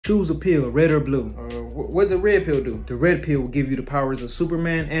Choose a pill, red or blue. What the red pill do? The red pill will give you the powers of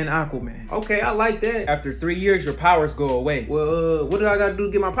Superman and Aquaman. Okay, I like that. After 3 years, your powers go away. Well, what do I gotta do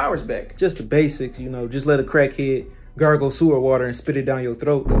to get my powers back? Just the basics, you know, just let a crackhead gargle sewer water and spit it down your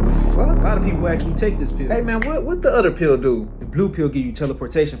throat. The fuck? A lot of people actually take this pill. Hey man, what the other pill do? The blue pill give you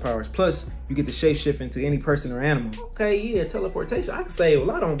teleportation powers. Plus, you get to shapeshift into any person or animal. Okay, yeah, teleportation. I can save a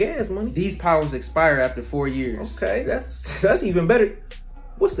lot on gas money. These powers expire after 4 years. Okay, that's even better.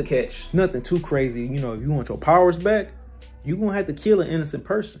 What's the catch? Nothing too crazy. You know, if you want your powers back, you gonna have to kill an innocent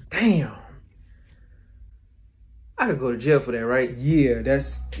person. Damn. I could go to jail for that, right? Yeah,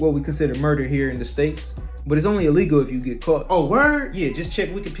 that's what we consider murder here in the States. But it's only illegal if you get caught. Oh, word? Yeah, just check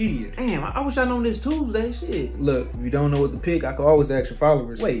Wikipedia. Damn, I wish I known this Tuesday, shit. Look, if you don't know what to pick, I could always ask your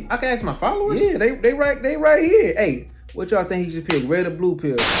followers. Wait, I can ask my followers? Yeah, they right here. Hey, what y'all think he should pick, red or blue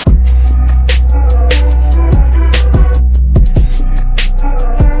pill?